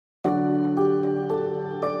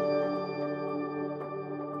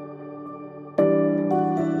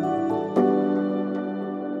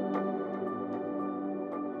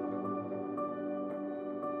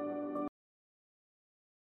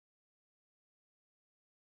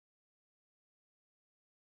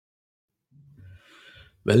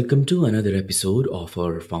Welcome to another episode of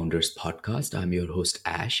our Founders Podcast. I'm your host,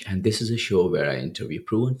 Ash, and this is a show where I interview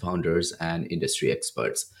proven founders and industry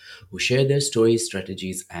experts who share their stories,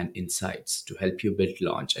 strategies, and insights to help you build,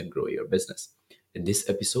 launch, and grow your business. In this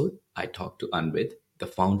episode, I talk to Anvit, the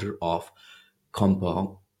founder of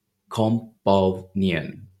Compound,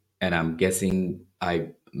 Companion, and I'm guessing I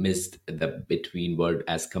missed the between word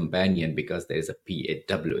as companion because there is a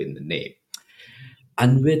PAW in the name.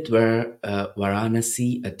 Anvit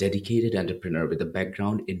Varanasi, a dedicated entrepreneur with a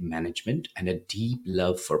background in management and a deep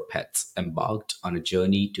love for pets, embarked on a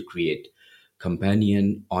journey to create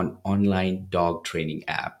Companion, on online dog training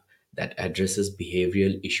app that addresses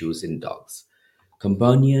behavioral issues in dogs.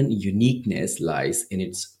 Companion uniqueness lies in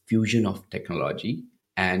its fusion of technology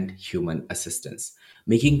and human assistance,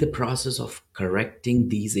 making the process of correcting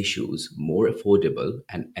these issues more affordable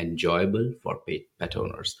and enjoyable for pet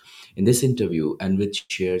owners. In this interview, Anvit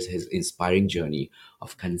shares his inspiring journey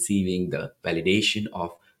of conceiving the validation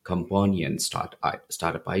of Companion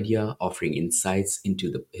startup idea, offering insights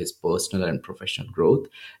into his personal and professional growth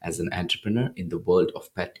as an entrepreneur in the world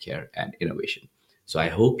of pet care and innovation. So I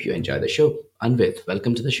hope you enjoy the show. Anvit,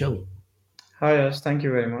 welcome to the show. Hi, Yash. Thank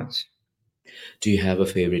you very much. Do you have a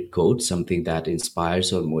favorite quote, something that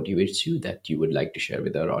inspires or motivates you that you would like to share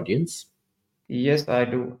with our audience? Yes, I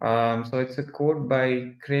do. So it's a quote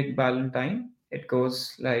by Craig Ballantyne. It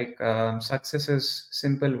goes like, "Success is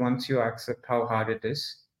simple once you accept how hard it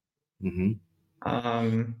is." Mm-hmm.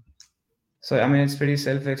 Um, so I mean, it's pretty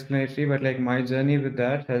self-explanatory, but like my journey with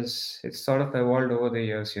that has it's sort of evolved over the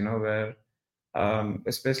years. Where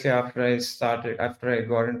especially after I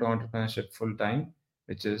got into entrepreneurship full time,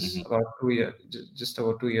 which is Mm-hmm. about 2 years, just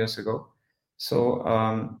over 2 years ago. So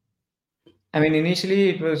I mean,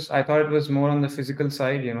 initially I thought it was more on the physical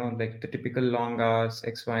side, like the typical long hours,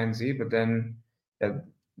 X, Y, and Z. But then uh,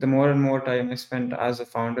 the more and more time I spent as a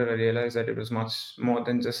founder, I realized that it was much more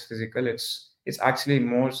than just physical. It's actually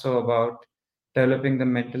more so about developing the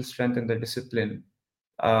mental strength and the discipline,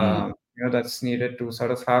 that's needed to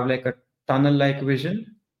sort of have like a tunnel-like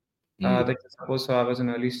vision Mm-hmm. that you're supposed to have as an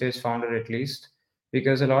early stage founder at least,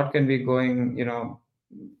 because a lot can be going,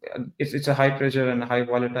 it's a high pressure and high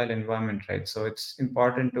volatile environment, right? So it's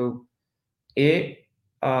important to a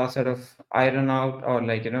sort of iron out, or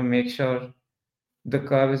like make sure the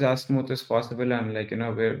curve is as smooth as possible, and like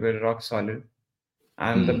we're rock solid.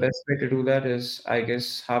 And the Mm-hmm. best way to do that is, I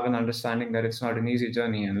guess, have an understanding that it's not an easy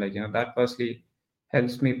journey, and like that firstly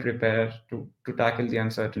helps me prepare to tackle the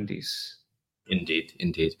uncertainties. Indeed,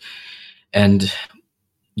 indeed. And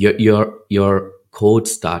your code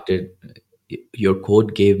started. Your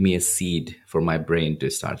code gave me a seed for my brain to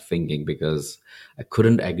start thinking because I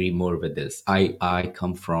couldn't agree more with this. I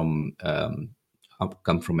come from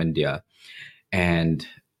India, and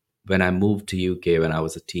when I moved to UK when I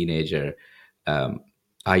was a teenager, um,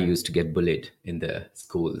 I used to get bullied in the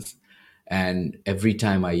schools, and every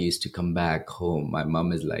time I used to come back home, my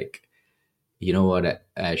mom is like, "You know what,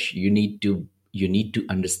 Ash? You need to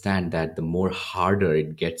understand that the more harder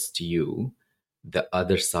it gets to you, the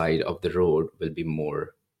other side of the road will be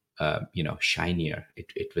more, shinier.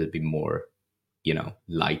 It will be more,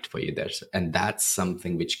 light for you there." And that's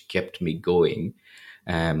something which kept me going.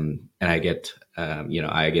 And I get,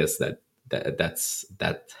 I guess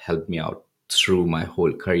that helped me out through my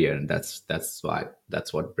whole career, and that's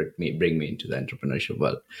what bring me into the entrepreneurship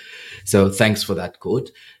world. So thanks for that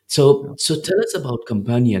quote. So tell us about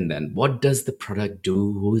Companion then. What does the product do?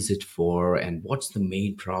 Who is it for? And what's the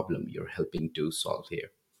main problem you're helping to solve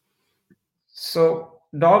here? So,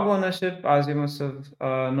 dog ownership, as you must have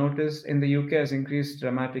noticed, in the UK has increased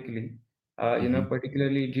dramatically, Mm-hmm.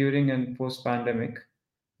 particularly during and post pandemic.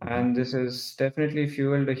 And this has definitely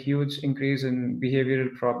fueled a huge increase in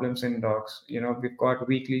behavioral problems in dogs. We've got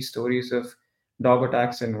weekly stories of dog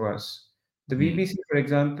attacks and worse. The Mm-hmm. BBC, for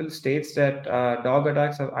example, states that dog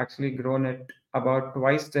attacks have actually grown at about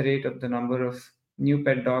twice the rate of the number of new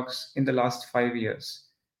pet dogs in the last 5 years.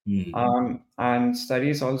 Mm-hmm. And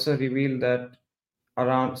studies also reveal that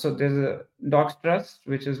so there's a Dogs Trust,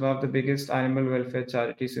 which is one of the biggest animal welfare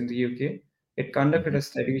charities in the UK. It conducted Mm-hmm. a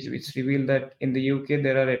study which revealed that in the UK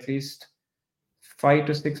there are at least 5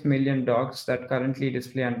 to 6 million dogs that currently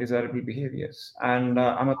display undesirable behaviors. And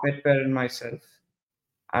I'm a pet parent myself,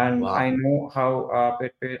 and Wow. I know how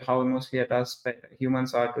how mostly attached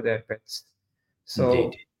humans are to their pets.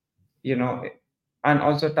 Indeed. So you know, and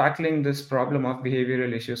also tackling this problem of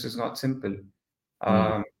behavioral issues is not simple. Mm-hmm.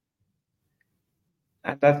 Um,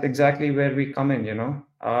 And that's exactly where we come in.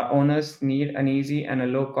 Owners need an easy and a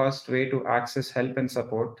low cost way to access help and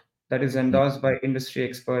support that is endorsed by industry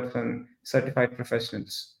experts and certified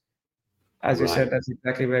professionals. As you said, Right. that's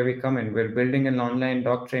exactly where we come in. We're building an online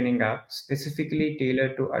dog training app specifically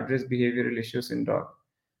tailored to address behavioral issues in dog.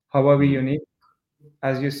 How are we Mm-hmm. unique?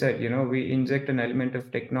 As you said, we inject an element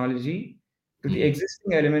of technology to the Mm-hmm.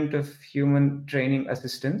 existing element of human training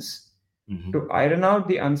assistance Mm-hmm. to iron out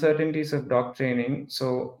the uncertainties of dog training.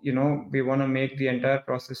 So, we want to make the entire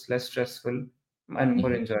process less stressful and more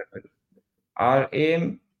Mm-hmm. enjoyable. Our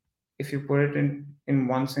aim, if you put it in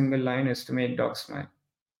one single line, is to make dogs smile.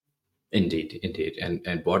 Indeed, indeed.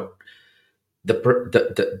 And what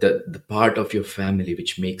the part of your family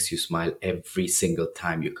which makes you smile every single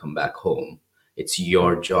time you come back home, it's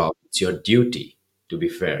your job, it's your duty, to be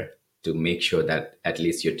fair, to make sure that at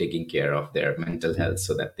least you're taking care of their mental health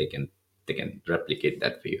so that they can replicate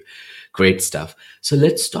that for you. Great stuff. So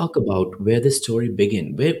let's talk about where the story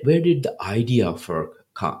began. Where did the idea for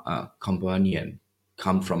companion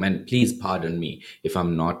come from? And please pardon me if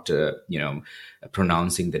I'm not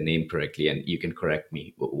pronouncing the name correctly, and you can correct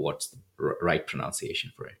me what's the right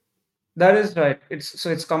pronunciation for it. That is right.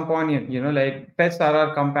 It's companion, like pets are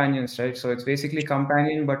our companions, right? So it's basically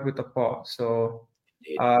companion but with a paw. So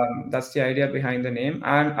Indeed. that's the idea behind the name.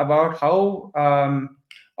 And about how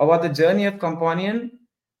about the journey of companion,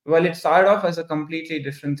 well, it started off as a completely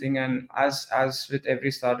different thing, and as with every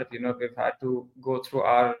startup, we've had to go through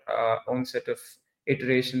our own set of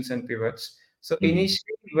iterations and pivots. So Mm-hmm.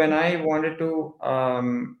 initially, when I wanted to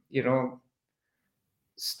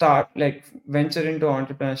start like venture into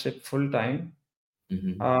entrepreneurship full time,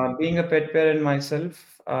 Mm-hmm. being a pet parent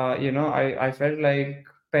myself, I felt like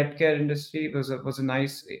pet care industry was a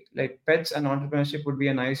nice, like pets and entrepreneurship would be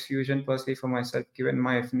a nice fusion personally for myself given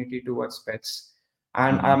my affinity towards pets.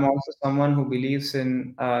 And Mm-hmm. I'm also someone who believes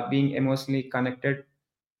in being emotionally connected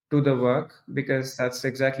to the work, because that's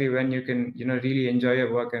exactly when you can really enjoy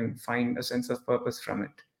your work and find a sense of purpose from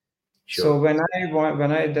it. So Sure. when I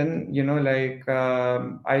then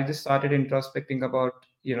I just started introspecting about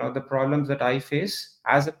the problems that I face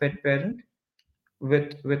as a pet parent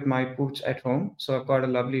with my pooch at home. So I've got a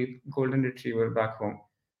lovely golden retriever back home,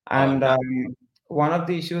 Oh, and no. one of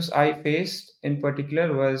the issues I faced in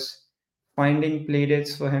particular was finding play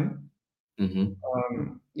dates for him.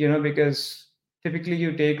 Mm-hmm. Because typically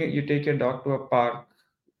you take your dog to a park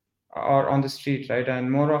or on the street, right?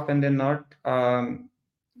 And more often than not,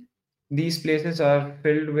 these places are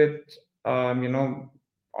filled with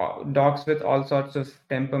dogs with all sorts of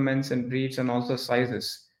temperaments and breeds and also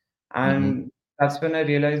sizes. Mm-hmm. And that's when I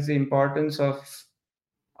realized the importance of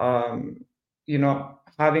having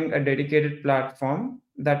a dedicated platform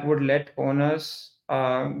that would let owners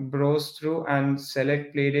browse through and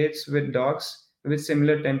select playdates with dogs with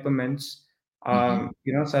similar temperaments,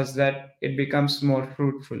 Mm-hmm. such that it becomes more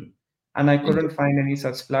fruitful. And I Indeed. couldn't find any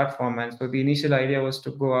such platform. And so the initial idea was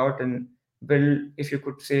to go out and build, if you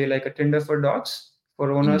could say, like a Tinder for dogs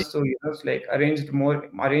for Indeed. owners to like arrange more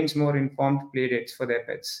informed playdates for their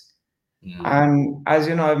pets. Mm-hmm. And as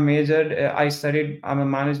you know, I'm a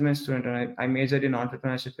management student, and I majored in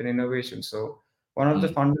entrepreneurship and innovation. So one of the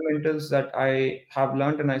fundamentals that I have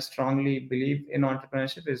learned and I strongly believe in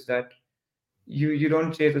entrepreneurship is that you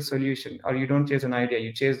don't chase a solution or you don't chase an idea.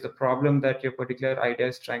 You chase the problem that your particular idea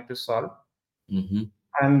is trying to solve. Mm-hmm.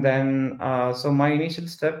 And then, so my initial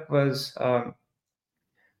step was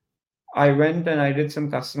I went and I did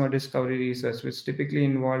some customer discovery research, which typically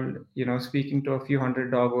involved, speaking to a few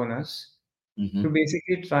hundred dog owners to Mm-hmm.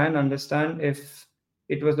 basically try and understand if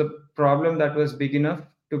it was a problem that was big enough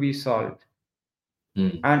to be solved.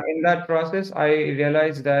 Mm-hmm. And in that process, I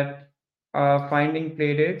realized that finding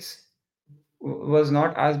playdates was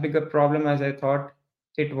not as big a problem as I thought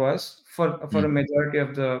it was for a majority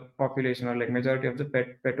of the population, or like majority of the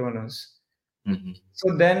pet owners. Mm-hmm.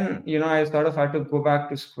 So then, I sort of had to go back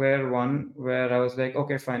to square one where I was like,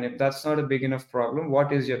 okay, fine, if that's not a big enough problem,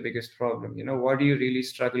 what is your biggest problem? What do you really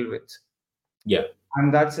struggle with? Yeah.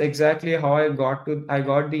 And that's exactly how I got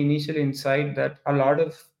the initial insight that a lot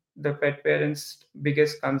of the pet parents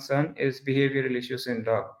biggest concern is behavioral issues in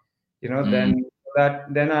dog.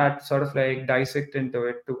 Mm-hmm. Then I had to sort of like dissect into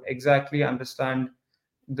it to exactly understand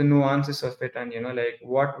the nuances of it, and like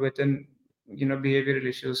what within behavioral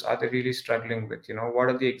issues are they really struggling with. What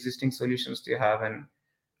are the existing solutions they have, and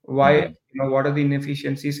why, Mm-hmm. what are the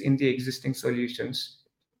inefficiencies in the existing solutions,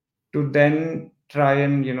 to then try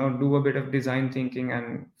and do a bit of design thinking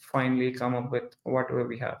and finally come up with whatever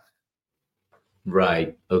we have.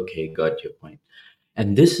 Right. Okay. Got your point.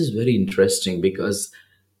 And this is very interesting because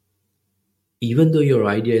even though your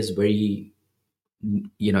idea is very,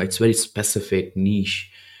 it's very specific,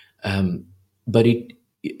 niche, um, but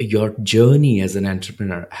your journey as an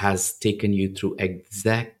entrepreneur has taken you through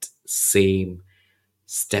exact same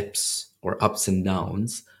steps or ups and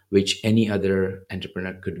downs which any other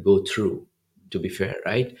entrepreneur could go through, to be fair,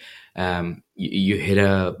 right? You hit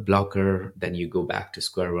a blocker, then you go back to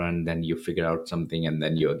square one, then you figure out something, and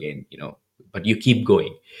then you again, but you keep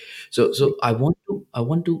going. So I want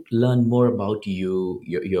to learn more about you,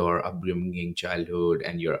 your upbringing, childhood,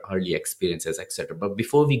 and your early experiences, etc. But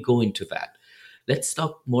before we go into that, let's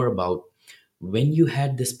talk more about when you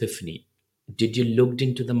had this epiphany. Did you looked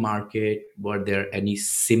into the market? Were there any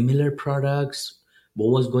similar products?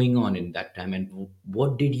 What was going on in that time, and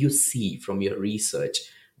what did you see from your research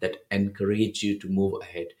that encouraged you to move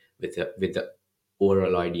ahead with the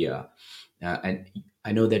overall idea? And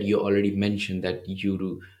I know that you already mentioned that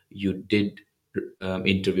you did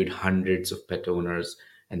interviewed hundreds of pet owners,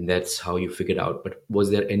 and that's how you figured out. But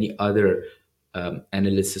was there any other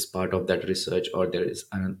analysis part of that research, or there is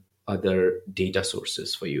other data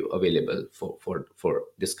sources for you available for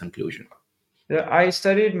this conclusion? Yeah, I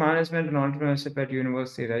studied management and entrepreneurship at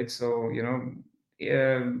university, right? So,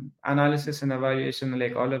 analysis and evaluation,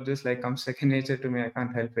 like all of this, like comes second nature to me. I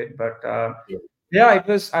can't help it. But Yeah. yeah,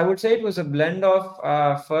 I would say it was a blend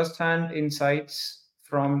of first-hand insights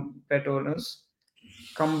from pet owners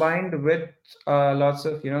combined with lots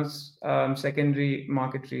of, secondary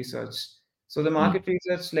market research. So the Mm, market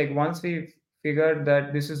research, like once we figured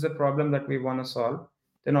that this is the problem that we want to solve,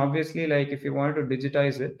 then obviously, like if you wanted to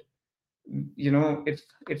digitize it,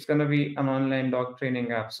 it's going to be an online dog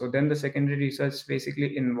training app. So then the secondary research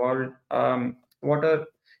basically involved what are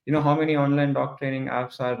how many online dog training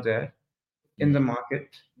apps are there in the mm,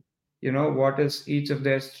 market, what is each of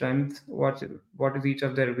their strength, what is each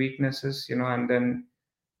of their weaknesses, and then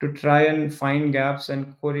to try and find gaps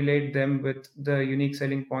and correlate them with the unique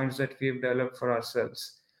selling points that we've developed for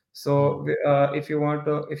ourselves. mm, So if you want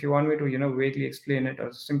me to vaguely explain it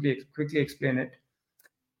or simply quickly explain it,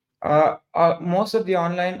 most of the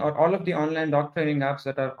online or all of the online dog training apps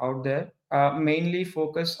that are out there mainly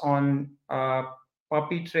focus on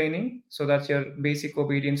puppy training. So that's your basic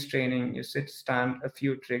obedience training. You sit, stand, a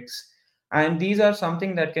few tricks, and these are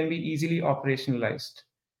something that can be easily operationalized.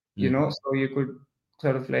 mm, So you could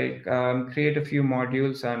sort of like create a few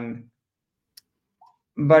modules and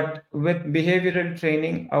but with behavioral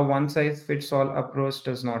training, a one size fits all approach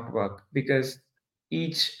does not work because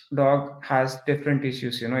each dog has different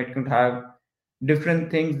issues. It could have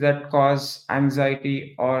different things that cause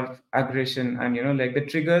anxiety or aggression, and like the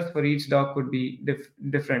triggers for each dog could be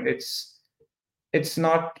different. It's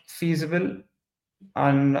not feasible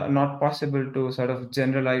and not possible to sort of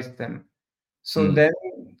generalize them. So mm, then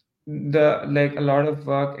the like a lot of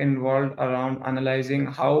work involved around analyzing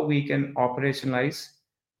how we can operationalize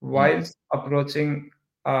mm, whilst approaching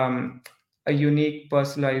um, a unique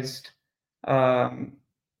personalized um,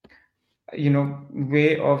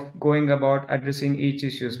 way of going about addressing each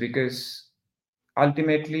issues, because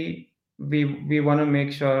ultimately we want to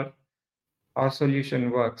make sure our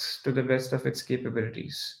solution works to the best of its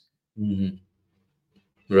capabilities. mhm.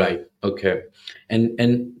 Right. Okay.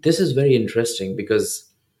 And this is very interesting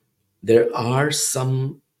because there are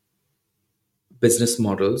some business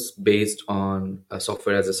models based on a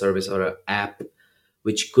software as a service or an app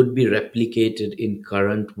which could be replicated in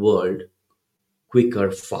current world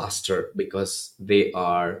quicker, faster, because they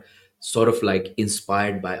are sort of like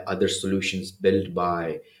inspired by other solutions built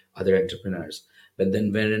by other entrepreneurs. But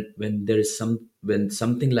then when there is when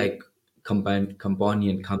something like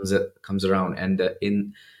companion comes around,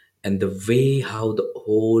 and the way how the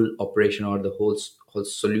whole operation or the whole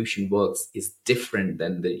solution works is different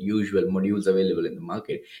than the usual modules available in the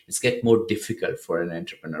market, it's get more difficult for an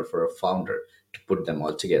entrepreneur, for a founder, to put them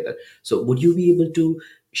all together. So would you be able to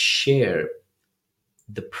share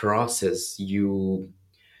the process you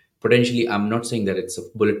potentially, I'm not saying that it's a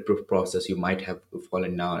bulletproof process, you might have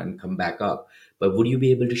fallen down and come back up, but would you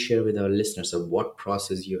be able to share with our listeners of what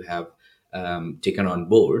process you have taken on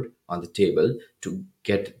board on the table to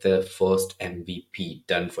get the first MVP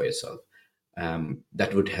done for yourself?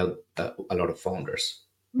 That would help a lot of founders.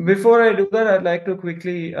 Before I do that, I'd like to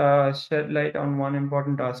quickly shed light on one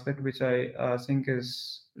important aspect which I think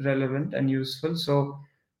is relevant and useful. So,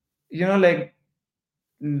 like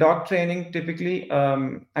dog training typically, I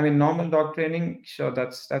mean, normal dog training, sure,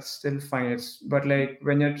 that's still fine. But like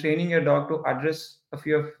when you're training your dog to address a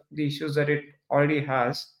few of the issues that it already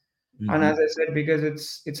has, and as Hmm. I said, because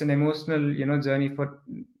it's an emotional journey for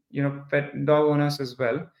pet dog owners as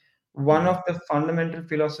well. One Hmm. of the fundamental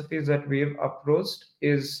philosophies that we've approached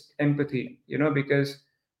is empathy. Because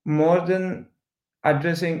more than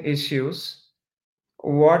addressing issues,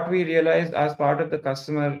 what we realized as part of the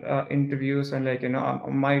customer interviews and like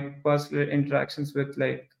my personal interactions with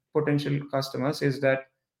like potential customers is that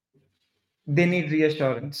they need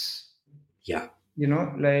reassurance, Yeah.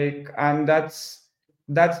 like, and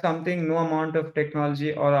that's something no amount of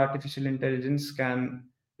technology or artificial intelligence can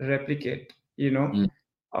replicate. Mm,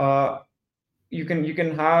 Uh, you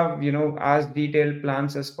can have as detailed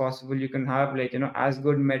plans as possible, you can have like as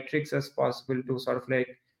good metrics as possible to sort of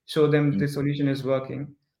like show them mm, the solution is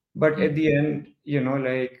working, but mm, at the end,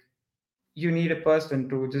 like, you need a person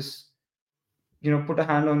to just put a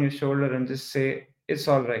hand on your shoulder and just say, it's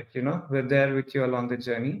all right, we're there with you along the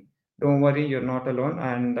journey. Don't worry, you're not alone.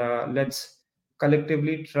 And let's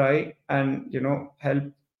collectively try and, help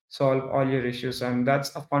solve all your issues. And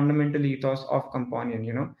that's a fundamental ethos of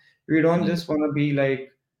Companion. We don't mm, just want to be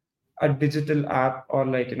like a digital app or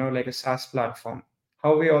like, like a SaaS platform.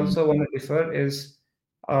 How we mm, also want to differ is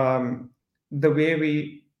um, the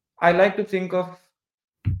way I like to think of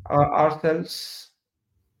ourselves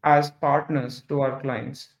as partners to our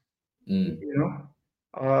clients. mm,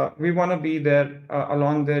 We want to be there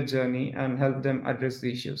along their journey and help them address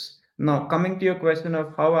the issues. Now, coming to your question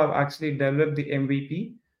of how I've actually developed the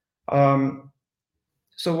MVP, um,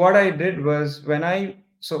 so what I did was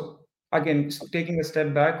again, taking a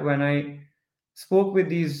step back, when I spoke with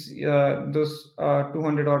those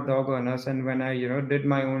 200 odd dog owners, and when I did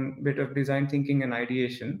my own bit of design thinking and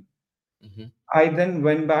ideation, mhm, I then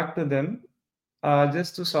went back to them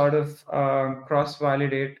just to sort of cross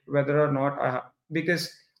validate whether or not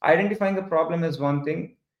because identifying the problem is one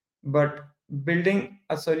thing, but building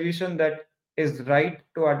a solution that is right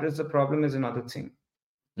to address the problem is another thing.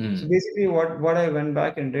 So mm, basically, what I went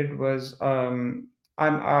back and did was I'm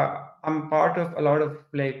part of a lot of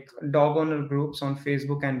like dog owner groups on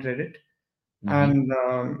Facebook and Reddit, mhm, and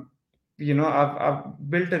I've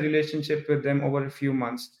built a relationship with them over a few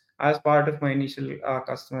months as part of my initial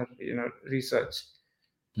customer research.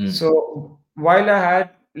 mm, So while I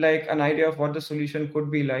had like an idea of what the solution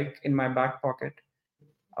could be like in my back pocket,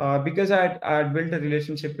 because I had built a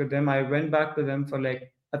relationship with them, I went back to them for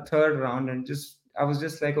like a third round, and just I was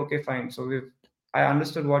just like, okay, fine. So I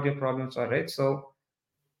understood what your problems are, right? So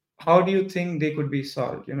how do you think they could be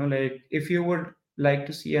solved? Like, if you would like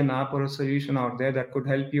to see an app or a solution out there that could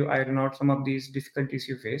help you iron out some of these difficulties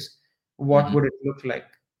you face, what mhm, would it look like?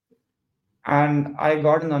 And I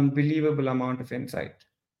got an unbelievable amount of insight.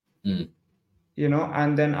 mm,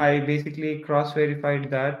 And then I basically cross verified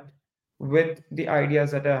that with the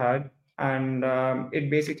ideas that I had, and it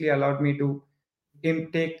basically allowed me to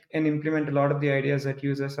take and implement a lot of the ideas that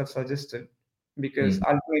users have suggested, because mm,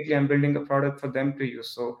 ultimately I'm building a product for them to use.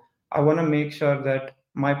 So I want to make sure that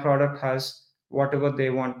my product has whatever they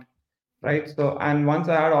want, right? So, and once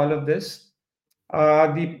I had all of this,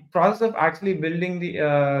 the process of actually building the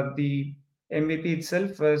MVP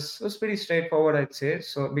itself was pretty straightforward, I'd say.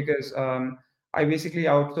 So because I basically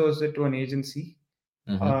outsourced it to an agency.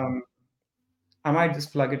 mhm, Um, I might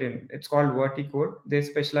just plug it in. It's called Verticode. They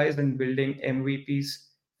specialize in building MVPs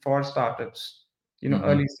for startups, mhm,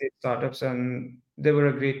 early stage startups, and they were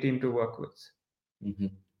a great team to work with.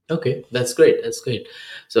 mhm. Okay, that's great. That's great.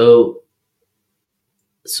 So,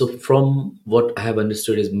 so from what I have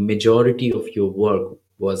understood is majority of your work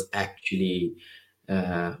was actually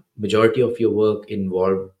majority of your work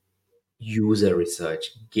involved user research,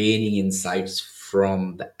 gaining insights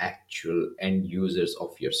from the actual end users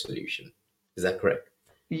of your solution. Is that correct?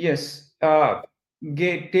 Yes,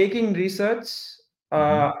 taking research,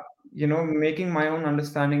 Mm-hmm. uh, making my own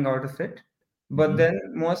understanding out of it, but Mm-hmm. then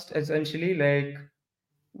most essentially, like,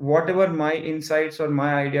 whatever my insights or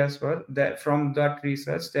my ideas were that from that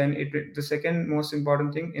research, then the second most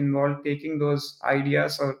important thing involved taking those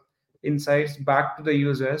ideas or insights back to the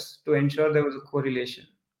users to ensure there was a correlation.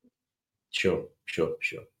 Sure, sure,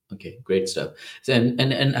 sure. Okay, great stuff. So,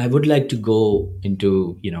 and I would like to go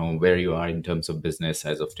into where you are in terms of business,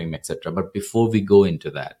 size of team, etc. But before we go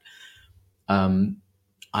into that, um,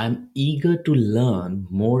 I'm eager to learn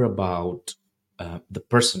more about the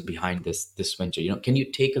person behind this venture. Can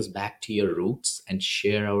you take us back to your roots and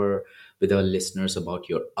share our with our listeners about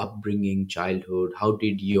your upbringing, childhood? How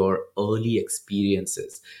did your early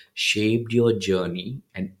experiences shaped your journey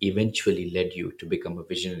and eventually led you to become a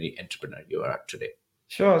visionary entrepreneur you are today?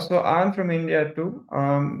 Sure. So I'm from India too.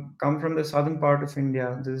 Come from the southern part of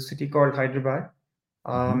India. There's a city called Hyderabad.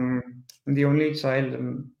 Hmm. I'm the only child.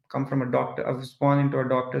 Come from a doctor. I was born into a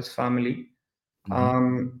doctor's family. Hmm.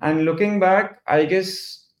 And looking back, I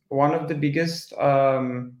guess one of the biggest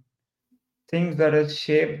things that has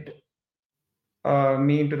shaped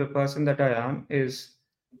me into the person that I am is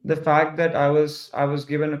the fact that I was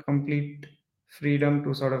given a complete freedom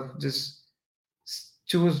to sort of just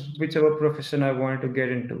choose whichever profession I wanted to get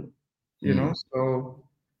into. Mm. So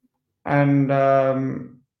and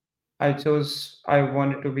I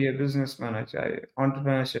wanted to be a businessman.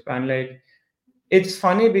 Entrepreneurship, and like it's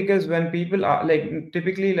funny because when people are like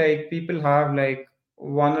typically like people have like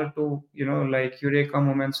one or two like eureka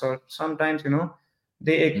moments, or sometimes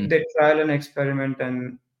Mm, they trial and experiment,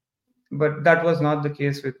 and but that was not the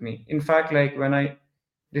case with me. In fact, like when I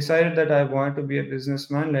decided that I wanted to be a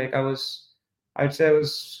businessman, like I'd say I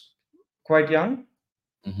was quite young.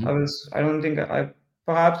 mhm, I don't think I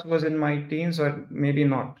perhaps was in my teens or maybe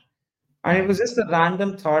not. And it was mhm, just a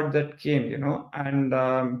random thought that came, and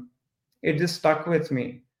it just stuck with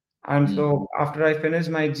me. And mm, so after I finished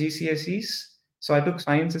my GCSEs, so I took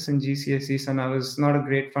sciences in GCSEs, and I was not a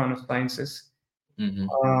great fan of sciences.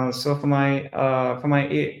 mhm, So for my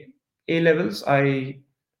A levels,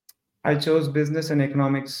 I chose business and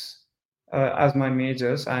economics as my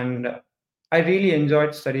majors, and I really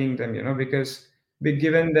enjoyed studying them, because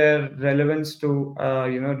given their relevance to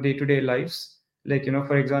day-to-day lives, like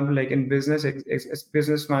for example, like in business,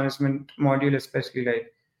 business management module, especially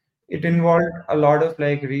like it mhm. involved a lot of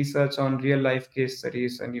like research on real life case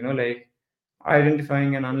studies, and like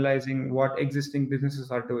identifying and analyzing what existing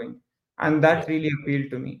businesses are doing, and Yeah. that really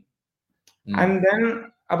appealed to me. Mm, And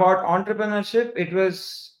then about entrepreneurship,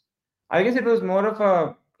 I guess it was more of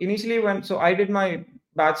a, initially when, so I did my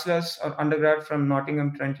bachelor's or undergrad from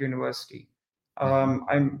Nottingham Trent University. mhm,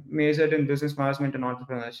 I majored in business management and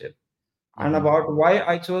entrepreneurship. And mhm, about why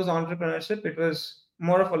I chose entrepreneurship, it was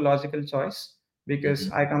more of a logical choice because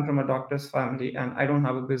mhm, I come from a doctor's family and I don't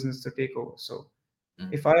have a business to take over. So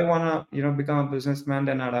mm. if I wanna, become a businessman,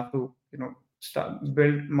 then I'd have to, start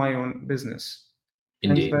build my own business.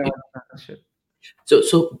 Hence my Indeed. entrepreneurship.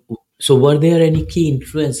 So were there any key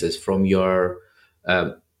influences from your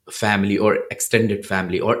family or extended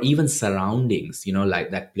family or even surroundings,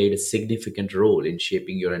 like that played a significant role in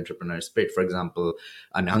shaping your entrepreneur spirit? For example,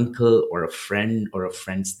 an uncle or a friend or a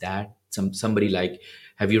friend's dad, somebody like,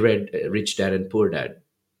 have you read Rich Dad and Poor Dad?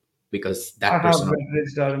 Because I that have person, read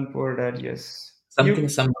Rich Dad and Poor Dad, yes. something,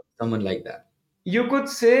 someone like that. You could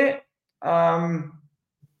say, um,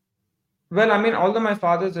 well, I mean, although my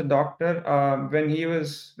father's a doctor, when he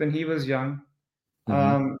was young,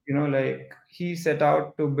 Hmm. like he set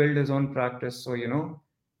out to build his own practice. So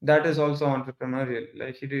that is also entrepreneurial.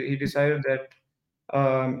 Like he decided that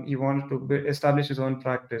he wanted to establish his own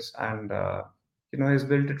practice, and he's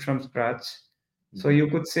built it from scratch. So Hmm. you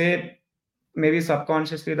could say maybe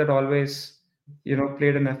subconsciously that always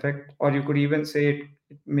played an effect, or you could even say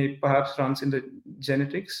it may perhaps runs in the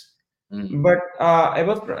genetics. Hmm. But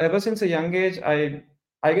ever since a young age, I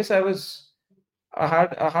guess I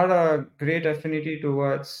had a great affinity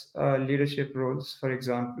towards leadership roles. For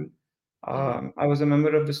example, Hmm. I was a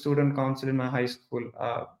member of the student council in my high school.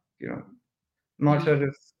 You know, not Hmm. sure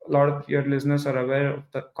if a lot of your listeners are aware of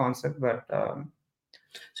the concept, but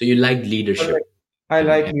So you like but, like, leadership I in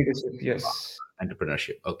like leadership. Yes.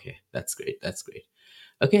 entrepreneurship. Okay, that's great. That's great.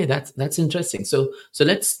 Okay, that's interesting. So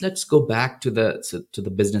let's go back to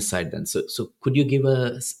the business side then. So could you give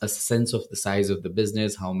a sense of the size of the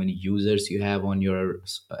business, how many users you have on your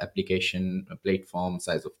application platform,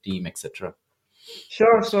 size of team, etc.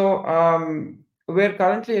 Sure. So we're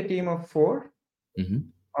currently a team of four.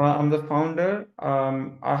 Mm-hmm. I'm the founder.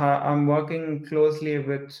 I'm working closely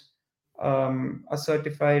with a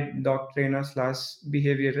certified dog trainer slash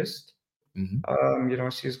behaviorist. Mm-hmm.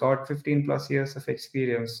 She's got 15 plus years of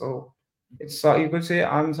experience. So it's you could say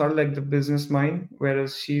I'm sort of like the business mind,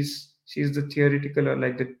 whereas she's the theoretical, or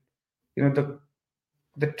like the you know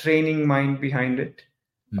the training mind behind it.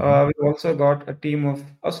 Mm-hmm. We've also got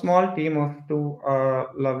a small team of two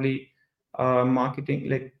lovely marketing,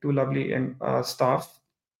 like two lovely staff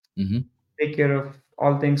Mm-hmm. take care of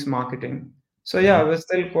all things marketing. So yeah, Mm-hmm. we're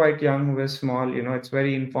still quite young, we're small, it's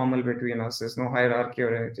very informal between us. There's no hierarchy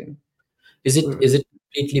or anything. Is it It is it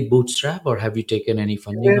completely bootstrap or have you taken any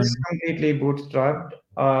funding on is it? completely bootstrapped.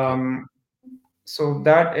 Okay. So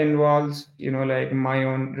that involves, like my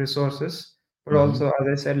own resources, but Mm-hmm. also, as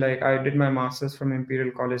I said, like I did my master's from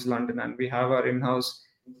Imperial College London, and we have our in-house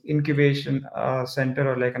incubation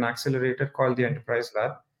center, or like an accelerator called the Enterprise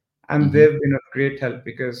Lab. And Mm-hmm. they've been of great help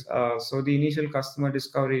because so the initial customer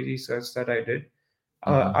discovery research that I did,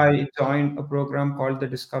 Mm-hmm. I joined a program called the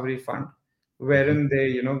Discovery Fund, Mm-hmm. wherein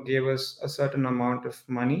they, gave us a certain amount of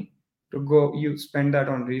money to go. You spend that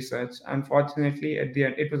on research. Unfortunately, at the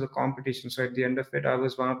end, it was a competition. So at the end of it, I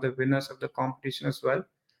was one of the winners of the competition as well.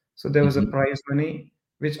 So there was a Mm-hmm. prize money,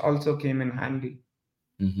 which also came in handy.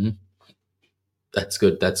 Mm-hmm. That's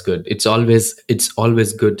good. That's good. It's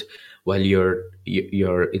always good while you're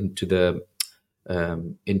into the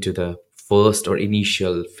first or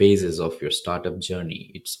initial phases of your startup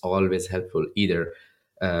journey, it's always helpful, either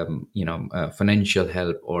financial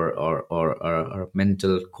help or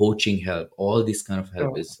mental coaching help. All this kind of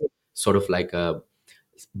help So is sort of like a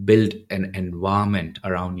build an environment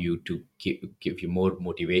around you to give you more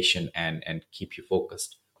motivation and keep you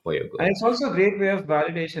focused for your and goal. it's also a great way of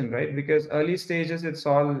validation, right? Because early stages, it's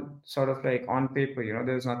all sort of like on paper,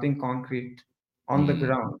 there's nothing concrete on the Mm,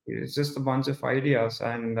 ground. It's just a bunch of ideas.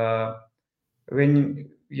 And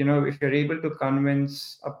when, if you're able to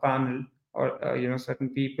convince a panel or, certain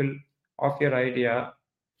people of your idea,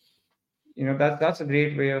 that's a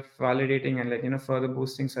great way of validating and like, further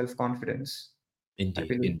boosting self-confidence, I indeed.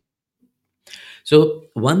 believe. So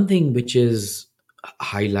one thing which is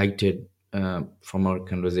highlighted from our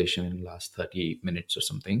conversation in the last 30 minutes or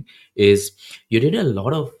something is you did a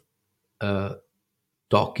lot of uh,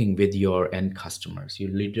 talking with your end customers. You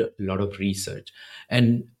did a lot of research,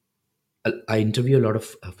 and I interview a lot of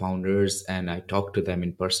founders and I talk to them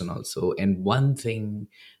in person also. And one thing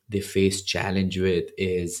they face challenge with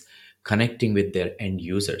is connecting with their end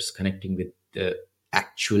users, connecting with the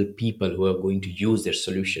actual people who are going to use their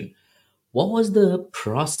solution. What was the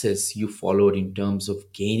process you followed in terms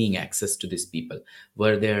of gaining access to these people?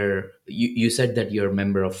 Were there, you said that you're a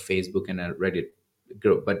member of Facebook and a Reddit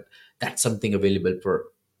group, but that's something available for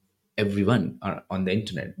everyone on the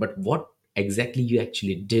internet. But what exactly you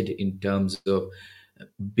actually did in terms of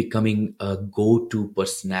becoming a go-to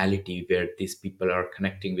personality where these people are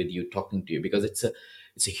connecting with you, talking to you? Because it's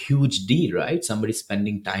a huge deal, right? Somebody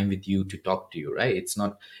spending time with you to talk to you, right? It's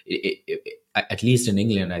not at least in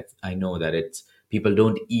England, I know that it's people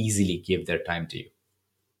don't easily give their time to you.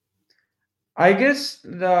 I guess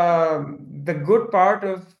the good part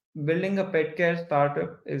of building a pet care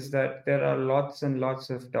startup is that there are lots and lots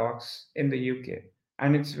of dogs in the UK,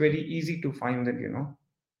 and it's very easy to find them.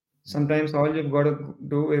 Sometimes all you've got to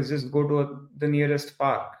do is just go to the nearest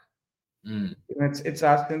park. Mm, It's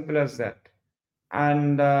as simple as that.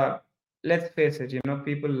 And let's face it,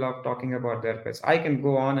 people love talking about their pets. I can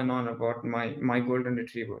go on and on about my golden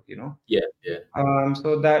retriever. yeah, yeah.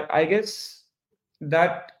 So that I guess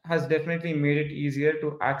that has definitely made it easier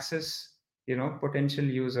to access, potential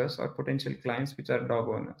users or potential clients which are dog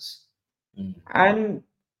owners. Mm, And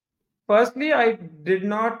firstly, I did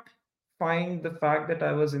not find the fact that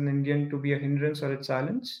I was an Indian to be a hindrance or a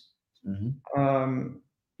challenge. mhm, Um,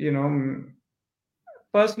 you know,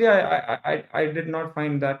 Firstly, I did not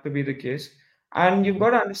find that to be the case. And you've mhm,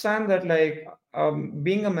 got to understand that, like, I've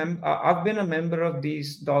been a member of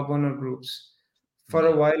these dog owner groups for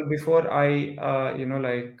a mm, while before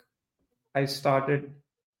like I started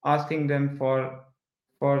asking them for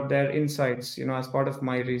their insights, as part of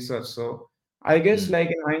my research. So I guess, mm, like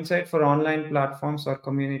in hindsight, for online platforms or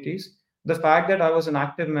communities, the fact that I was an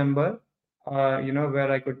active member,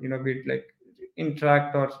 where I could, be like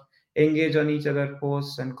interact or engage on each other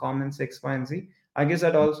posts and comments X, Y, and Z. I guess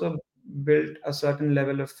that also built a certain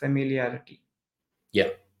level of familiarity. yeah.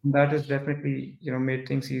 That has definitely, made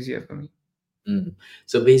things easier for me. Mm.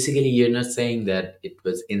 So basically, you're not saying that it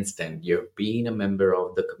was instant. You've been a member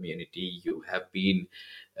of the community. You have been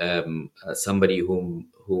somebody who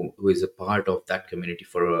is a part of that community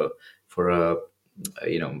for a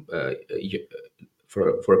you know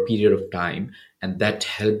for a period of time, and that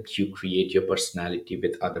helped you create your personality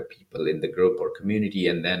with other people in the group or community,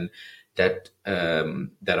 and then that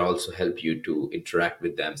also helped you to interact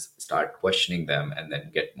with them, start questioning them, and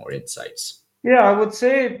then get more insights. Yeah, I would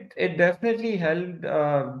say it definitely helped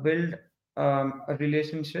build a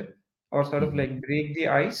relationship or sort of Hmm. like break the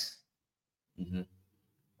ice. Hmm.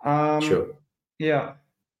 Sure. Um, yeah.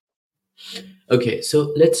 Okay,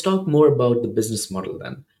 so let's talk more about the business model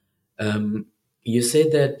then. You say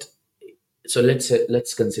that. So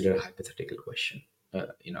let's consider a hypothetical question.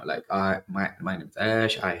 Like my name is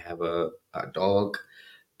Ash. I have a dog,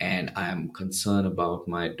 and I am concerned about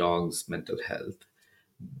my dog's mental health.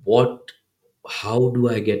 What, how do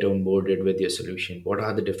I get onboarded with your solution? What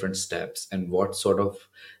are the different steps, and what sort of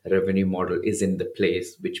revenue model is in the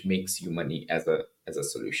place which makes you money as a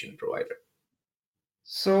solution provider?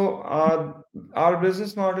 So our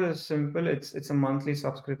business model is simple. It's a monthly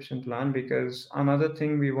subscription plan because another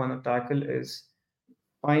thing we want to tackle is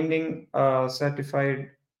finding a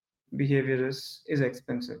certified behaviorist is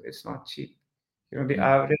expensive. It's not cheap. Mm, The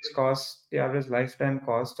average lifetime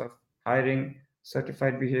cost of hiring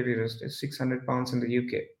certified behaviorist is £600 in the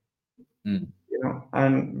UK. mm,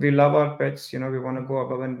 And we love our pets. We want to go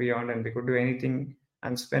above and beyond, and we could do anything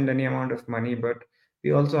and spend any amount of money, but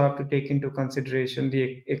we also have to take into consideration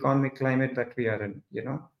the economic climate that we are in,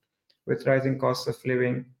 with rising costs of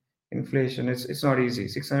living. inflation. It's not easy.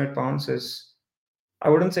 600 pounds is, I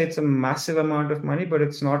wouldn't say it's a massive amount of money, but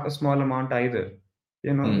it's not a small amount either.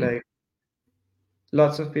 Mm, Like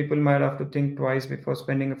lots of people might have to think twice before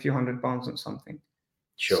spending a few £100s on something.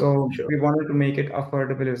 sure, So sure. we wanted to make it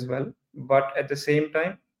affordable as well, but at the same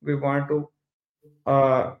time, we also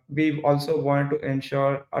wanted to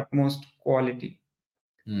ensure utmost quality.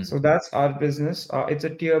 Mm. So that's our business. It's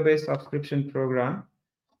a tier-based subscription program.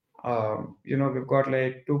 We've got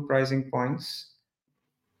like two pricing points.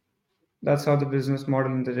 That's how the business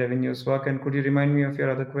model and the revenues work. And could you remind me of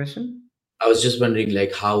your other question? I was just wondering,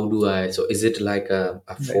 like, how do I? So, is it like a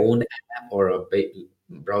Right. phone app or a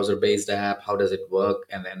browser-based app? How does it work?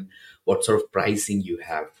 And then, what sort of pricing you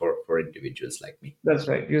have for individuals like me? That's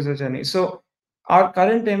right, user journey. So our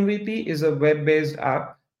current MVP is a web-based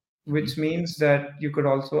app, Mhm. which means that you could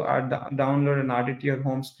also download and add it to your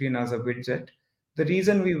home screen as a widget. The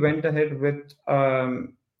reason we went ahead with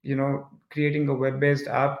creating a web-based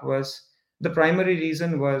app was the primary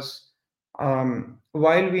reason was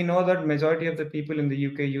while we know that majority of the people in the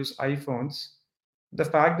UK use iPhones, the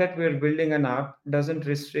fact that we're building an app doesn't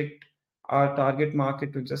restrict our target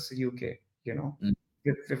market to just the UK. You know, Mm,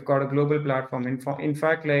 we've got a global platform. In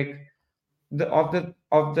fact, like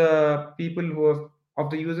the people who have of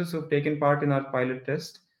the users who have taken part in our pilot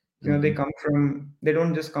test, mhm, they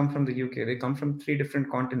don't just come from the UK. They come from three different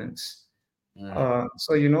continents. mm,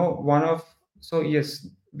 So one of so yes,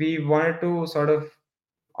 we wanted to sort of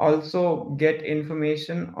also get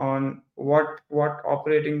information on what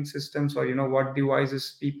operating systems or what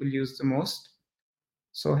devices people use the most.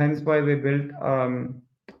 So hence why we built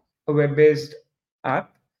a web-based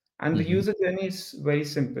app, and the mhm, user journey is very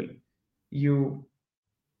simple. You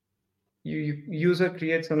user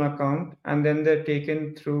creates an account, and then they're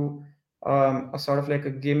taken through a sort of like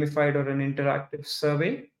a gamified or an interactive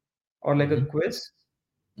survey or like a mhm, quiz.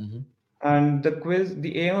 mhm. And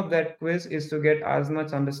the aim of that quiz is to get as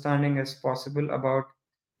much understanding as possible about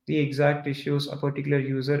the exact issues a particular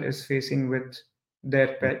user is facing with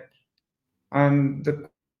their pet. And the quiz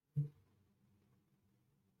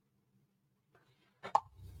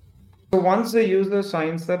So once the user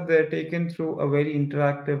signs up, they're taken through a very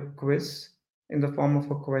interactive quiz in the form of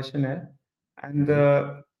a questionnaire. And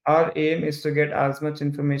our aim is to get as much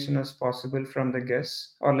information as possible from the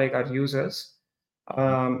guests or like our users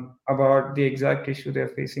about the exact issue they're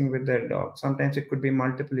facing with their dog. Sometimes it could be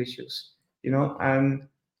multiple issues, and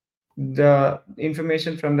the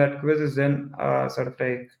information from that quiz is then sort of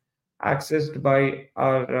like accessed by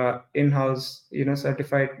our in-house,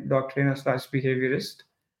 certified dog trainer slash behaviorist.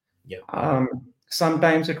 Yeah.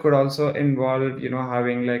 Sometimes it could also involve,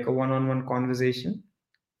 having like a one-on-one conversation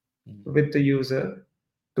Mm. with the user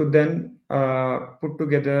to then put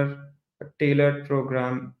together a tailored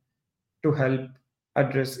program to help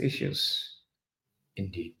address issues.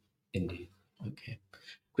 Indeed, indeed. Okay,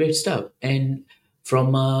 great stuff. And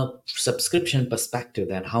from a subscription perspective,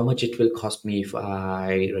 then how much it will cost me if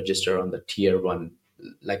I register on the tier one,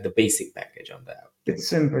 like the basic package on the app? It's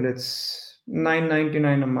simple. It's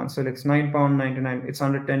 9.99 a month. So it's £9.99. It's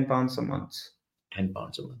under £10 a month.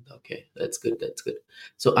 £10 a month. Okay, that's good. That's good.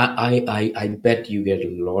 So I bet you get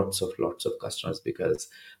lots of customers because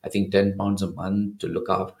I think £10 a month to look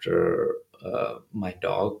after my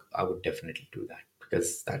dog. I would definitely do that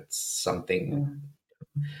because that's something.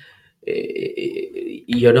 Yeah,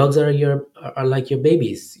 Your dogs are like your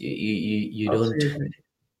babies. You don't absolutely.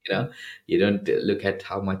 you know you don't look at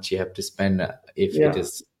how much you have to spend if it Yeah.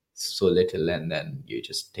 is so little, and then you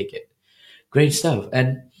just take it. Great stuff.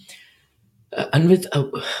 And with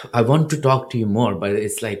I want to talk to you more, but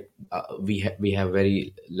it's like we have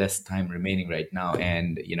very less time remaining right now,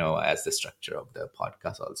 and as the structure of the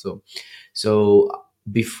podcast also. So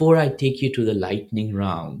before I take you to the lightning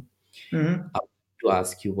round, Hmm. I want to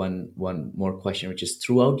ask you one more question, which is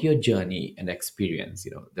throughout your journey and experience,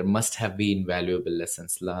 there must have been valuable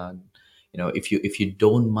lessons learned. If you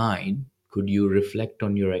don't mind, could you reflect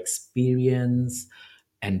on your experience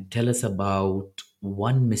and tell us about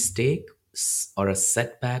one mistake or a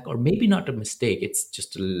setback, or maybe not a mistake, it's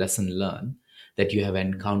just a lesson learned that you have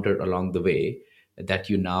encountered along the way that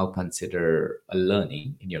you now consider a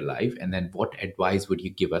learning in your life, and then what advice would you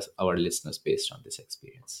give us, our listeners, based on this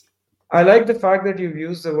experience? I like the fact that you've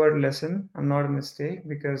used the word lesson and not a mistake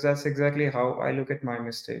because that's exactly how I look at my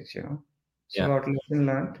mistakes. It's Yeah. about lesson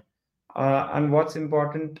learned. And what's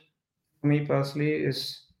important for me personally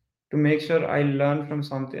is to make sure I learn from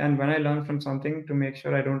something. And when I learn from something, to make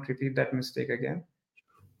sure I don't repeat that mistake again.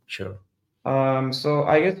 Sure. So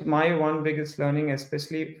I guess my one biggest learning,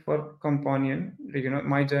 especially for Companion,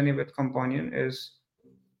 my journey with Companion is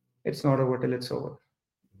it's not over till it's over.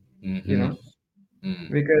 you Mm-hmm. know,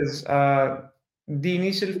 Mm, because the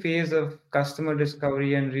initial phase of customer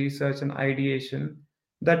discovery and research and ideation,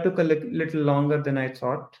 that took a little longer than I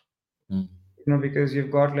thought, mm, because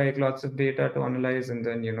you've got like lots of data to analyze, and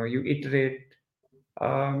then you iterate.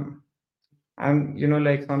 Um, and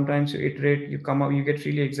like sometimes you iterate, you come up, you get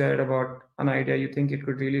really excited about an idea you think it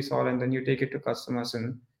could really solve, and then you take it to customers,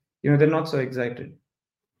 and they're not so excited.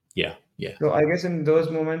 yeah, yeah, So I guess in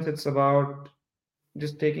those moments it's about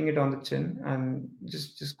just taking it on the chin and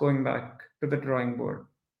just going back to the drawing board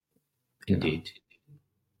you know indeed.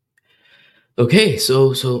 Okay,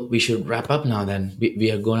 so we should wrap up now. Then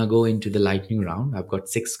we are gonna go into the lightning round. I've got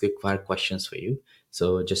six quick fire questions for you.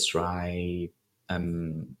 So just try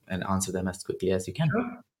and answer them as quickly as you can.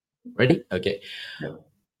 Sure. Ready? Okay. Yeah.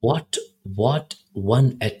 What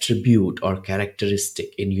one attribute or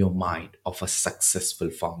characteristic in your mind of a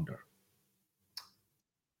successful founder?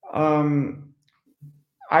 um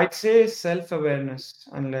I'd say self-awareness,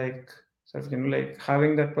 and like like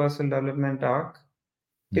having that personal development arc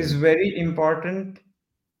is Mm, very important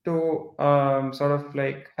to sort of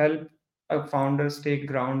like help a founder stay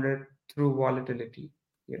grounded through volatility.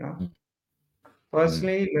 You know, mm, mm.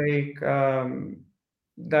 personally, like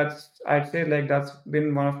I'd say like that's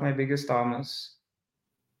been one of my biggest armors.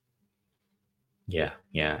 Yeah,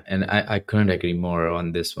 yeah, and I couldn't agree more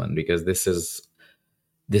on this one because this is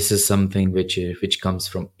something which comes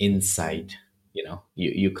from inside.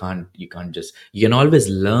 You can't just, you can always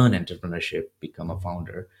learn entrepreneurship, become a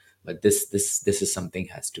founder, but this is something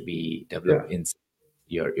has to be Yeah, developed in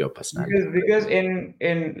your personality. because in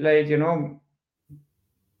like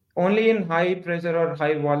only in high pressure or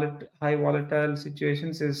high volatile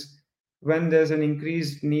situations is when there's an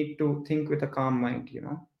increased need to think with a calm mind.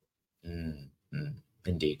 Mm, mm.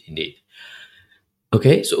 Indeed, indeed.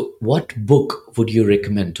 Okay, so what book would you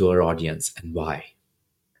recommend to our audience and why?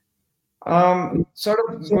 Sort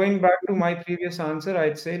of going back to my previous answer,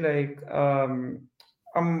 I'd say like um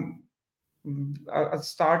a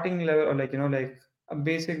starting level, or like like a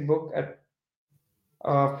basic book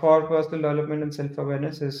for personal development and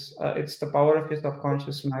self-awareness is it's The Power of Your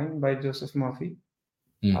Subconscious Mind by Joseph Murphy.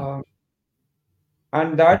 Mm, um,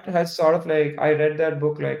 and that has sort of like, I read that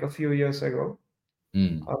book like a few years ago,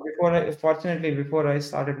 mm, fortunately, before I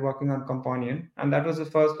started working on Companion, and that was the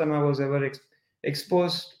first time I was ever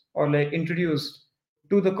exposed or like introduced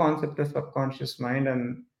to the concept of subconscious mind.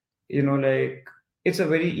 And like it's a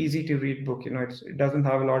very easy to read book. It doesn't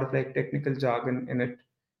have a lot of like technical jargon in it.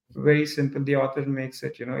 Very simple. The author makes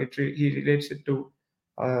it. He relates it to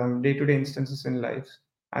day-to-day instances in life,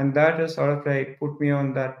 and that has sort of like put me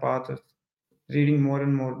on that path of reading more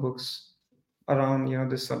and more books around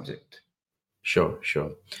this subject. sure,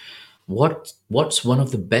 sure. What's one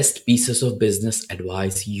of the best pieces of business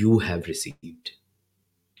advice you have received?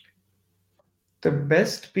 The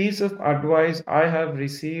best piece of advice I have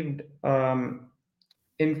received,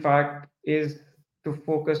 in fact, is to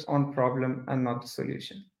focus on problem and not the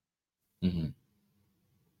solution. Hmm.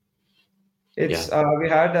 Yeah. It's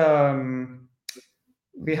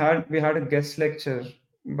we had a guest lecture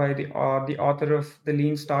by the author of The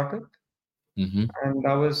Lean Startup, Hmm. and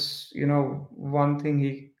that was one thing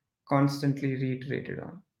he constantly reiterated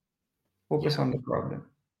on: focus Yeah. on the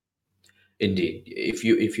problem. Indeed, if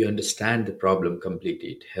you understand the problem completely,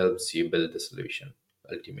 it helps you build the solution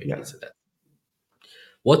ultimately. Yeah, So that,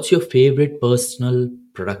 what's your favorite personal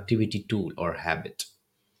productivity tool or habit?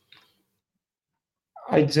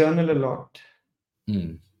 I journal a lot,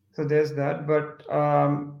 Mm, so there's that. But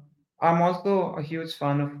I'm also a huge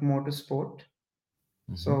fan of motorsport.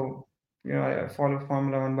 mm-hmm, So, I follow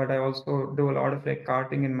Formula One, but I also do a lot of like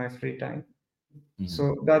karting in my free time. mm,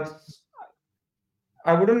 So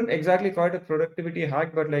I wouldn't exactly call it a productivity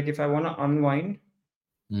hack, but like if I want to unwind,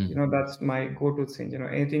 mm. that's my go-to thing.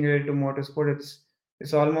 Anything related to motorsport,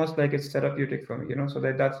 it's almost like it's therapeutic for me. So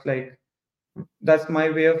that's my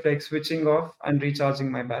way of like switching off and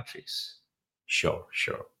recharging my batteries. Sure,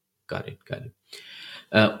 sure. Got it, got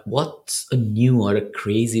it. What's a new or a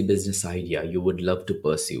crazy business idea you would love to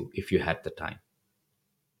pursue if you had the time?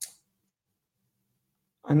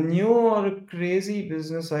 A new or a crazy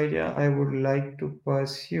business idea I would like to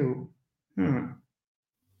pursue. Hmm,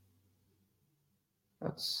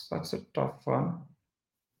 that's a tough one.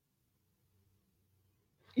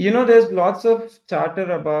 There's lots of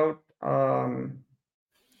chatter about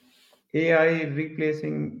AI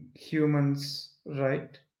replacing humans,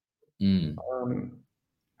 right? Mm, Um,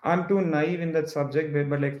 I'm too naive in that subject,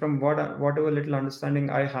 but like from whatever little understanding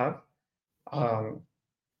I have, um,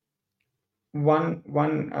 one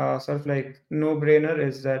sort of like no-brainer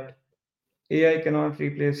is that AI cannot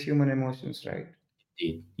replace human emotions, right?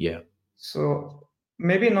 Yeah. So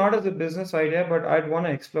maybe not as a business idea, but I'd want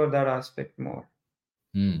to explore that aspect more.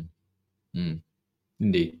 Mm, mm.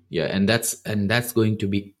 Indeed. Yeah. And that's going to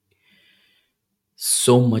be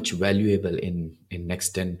so much valuable in next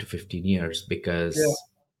 10 to 15 years, Yeah, because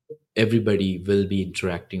everybody will be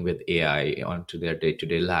interacting with AI onto their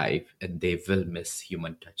day-to-day life, and they will miss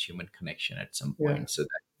human touch, human connection at some yeah. point. So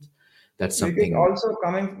that's Because something. also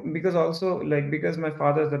coming, because also like, because my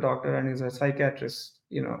father is a doctor and he's a psychiatrist,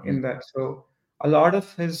 in Mm, that. So a lot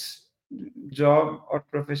of his job or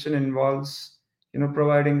profession involves,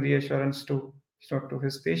 providing reassurance to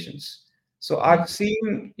his patients. So I've mm,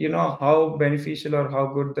 seen, how beneficial or how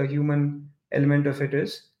good the human element of it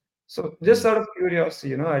is. So just mm, out of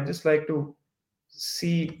curiosity, I just like to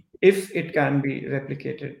see if it can be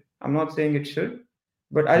replicated. I'm not saying it should,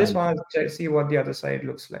 but I just mm. want to see what the other side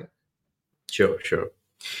looks like. Sure, sure.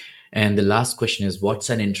 And the last question is, what's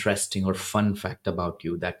an interesting or fun fact about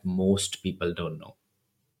you that most people don't know?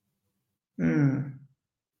 Hmm.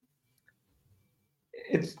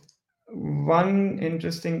 It's one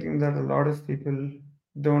interesting thing that a lot of people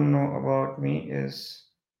don't know about me is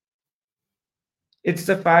it's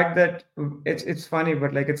the fact that it's funny,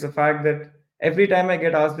 but like it's the fact that every time I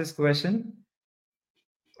get asked this question,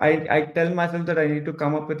 I tell myself that I need to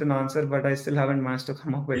come up with an answer, but I still haven't managed to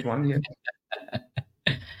come up with one yet.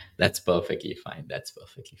 That's perfectly fine. That's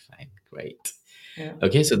perfectly fine. Great. Yeah.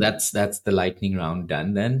 Okay, so that's the lightning round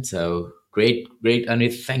done then. So great, great,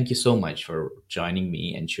 Anit. Thank you so much for joining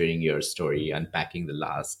me and sharing your story, unpacking the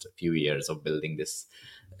last few years of building this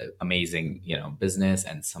amazing, business,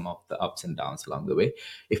 and some of the ups and downs along the way.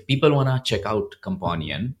 If people want to check out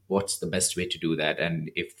Companion, what's the best way to do that? And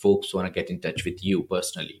if folks want to get in touch with you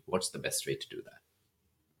personally, what's the best way to do that?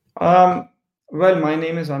 Um, well, my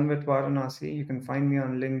name is Anvit Varanasi. You can find me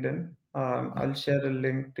on LinkedIn. I'll share a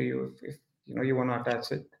link to you if you want to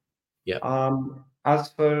attach it. Yeah. As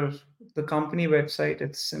for the company website,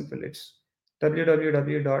 it's simple. It's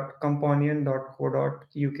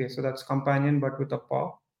www.companion.co.uk. So that's companion, but with a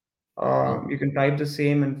paw. Mm, You can type the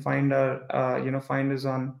same and find us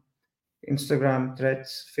on Instagram,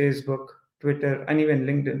 Threads, Facebook, Twitter, and even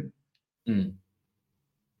LinkedIn. mm.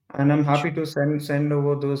 And I'm happy to send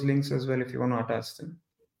over those links as well if you want to attach them.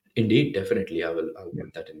 Indeed, definitely. I'll Yeah.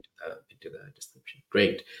 put that into the description.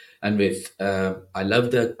 Great. And with I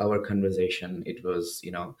love the our conversation. It was,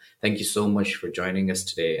 thank you so much for joining us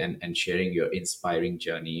today and sharing your inspiring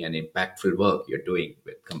journey and impactful work you're doing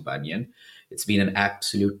with Companion. It's been an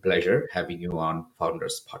absolute pleasure having you on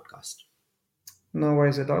Founders Podcast. No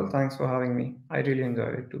worries at all. Thanks for having me. I really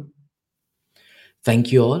enjoyed it too.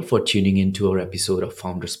 Thank you all for tuning into our episode of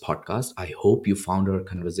Founders Podcast. I hope you found our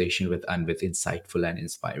conversation with Anvit insightful and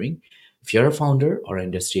inspiring. If you're a founder or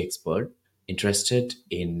industry expert interested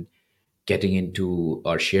in getting into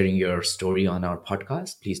or sharing your story on our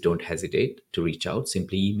podcast, please don't hesitate to reach out.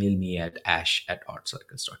 Simply email me at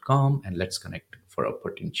ash@artcircus.com and let's connect for a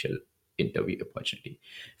potential interview opportunity.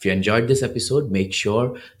 If you enjoyed this episode, make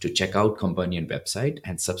sure to check out Companion website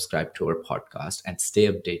and subscribe to our podcast and stay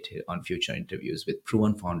updated on future interviews with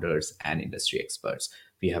proven founders and industry experts.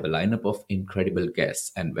 We have a lineup of incredible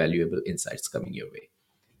guests and valuable insights coming your way.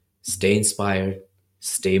 Stay inspired,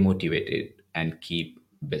 stay motivated, and keep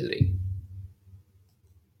building.